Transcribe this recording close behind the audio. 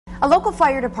A local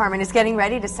fire department is getting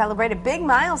ready to celebrate a big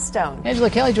milestone.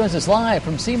 Angela Kelly joins us live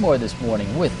from Seymour this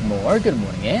morning with more. Good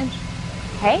morning, Ange.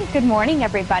 Hey, good morning,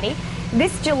 everybody.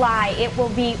 This July, it will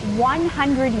be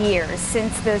 100 years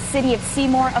since the city of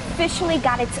Seymour officially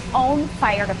got its own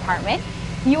fire department.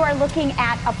 You are looking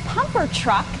at a pumper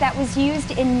truck that was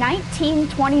used in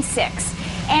 1926.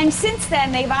 And since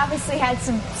then, they've obviously had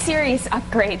some serious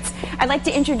upgrades. I'd like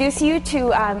to introduce you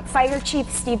to Fire Chief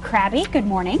Steve Krabby. Good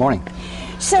morning. Morning.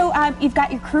 So you've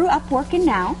got your crew up working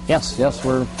now. Yes,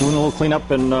 we're doing a little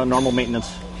cleanup and normal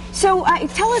maintenance. So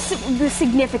tell us the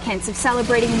significance of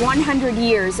celebrating 100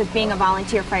 years of being a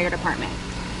volunteer fire department.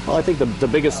 Well, I think the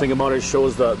biggest thing about it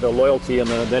shows the loyalty and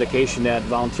the dedication that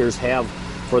volunteers have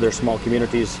for their small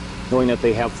communities, knowing that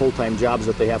they have full-time jobs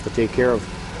that they have to take care of.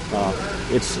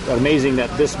 It's amazing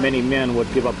that this many men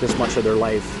would give up this much of their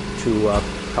life to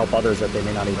help others that they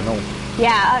may not even know.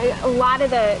 Yeah, a lot of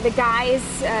the guys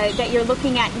that you're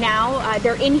looking at now,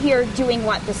 they're in here doing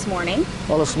what this morning?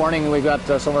 Well, this morning we've got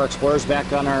some of our explorers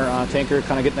back on our tanker,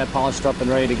 kind of getting that polished up and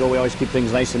ready to go. We always keep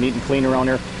things nice and neat and clean around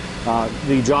here.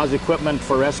 The JAWS equipment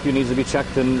for rescue needs to be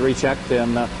checked and rechecked,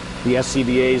 and the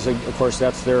SCBAs, of course,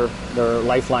 that's their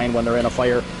lifeline when they're in a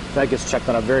fire. That gets checked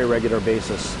on a very regular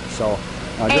basis. So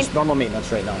just normal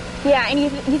maintenance right now. Yeah, and you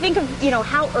think of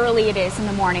how early it is in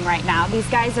the morning right now. These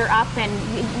guys are up, and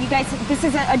you guys, this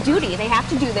is a duty. They have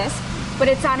to do this, but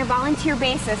it's on a volunteer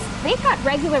basis. They've got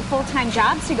regular full-time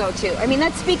jobs to go to. I mean,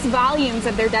 that speaks volumes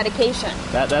of their dedication.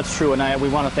 That's true, and we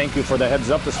want to thank you for the heads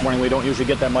up this morning. We don't usually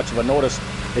get that much of a notice.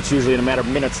 It's usually in a matter of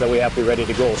minutes that we have to be ready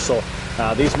to go. So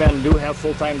these men do have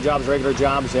full-time jobs, regular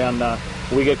jobs, and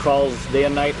we get calls day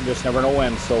and night and just never know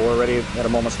when, so we're ready at a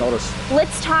moment's notice.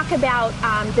 Let's talk about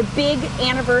the big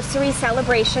anniversary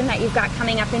celebration that you've got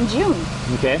coming up in June.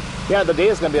 Okay. Yeah, the day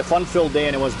is going to be a fun-filled day,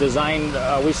 and it was designed,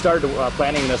 we started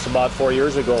planning this about 4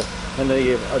 years ago, and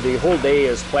the whole day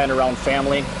is planned around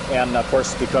family, and of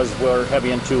course because we're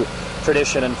heavy into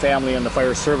tradition and family and the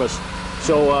fire service.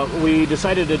 So we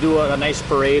decided to do a nice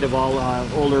parade of all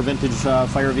older vintage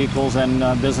fire vehicles and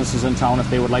businesses in town if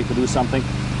they would like to do something.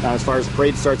 As far as the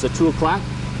parade starts at 2 o'clock,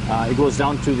 it goes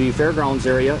down to the fairgrounds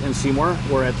area in Seymour,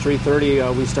 where at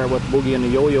 3:30 we start with Boogie and the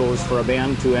Yo-Yos for a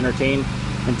band to entertain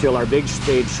until our big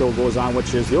stage show goes on,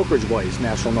 which is the Oak Ridge Boys,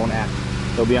 national known act.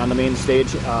 They'll be on the main stage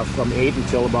from 8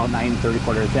 until about 9:30,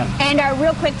 quarter to 10. And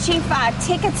real quick, Chief,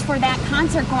 tickets for that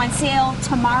concert go on sale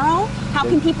tomorrow. How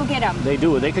can people get them? They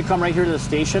do. They could come right here to the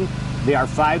station. They are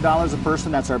 $5 a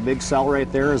person. That's our big sell right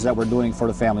there, is that we're doing for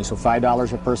the family. So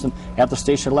 $5 a person at the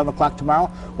station at 11 o'clock tomorrow,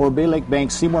 or Bay Lake Bank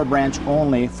Seymour branch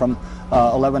only from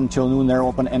 11 until noon. They're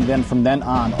open, and then from then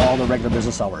on, all the regular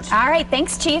business hours. All right.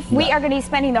 Thanks, Chief. Yeah. We are going to be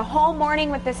spending the whole morning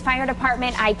with this fire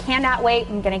department. I cannot wait.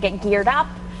 I'm going to get geared up.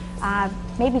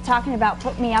 Maybe talking about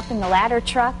putting me up in the ladder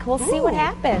truck. We'll see what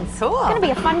happens. Cool. It's going to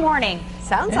be a fun morning.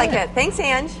 Sounds like it. Thanks,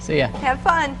 Ange. See ya. Have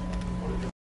fun.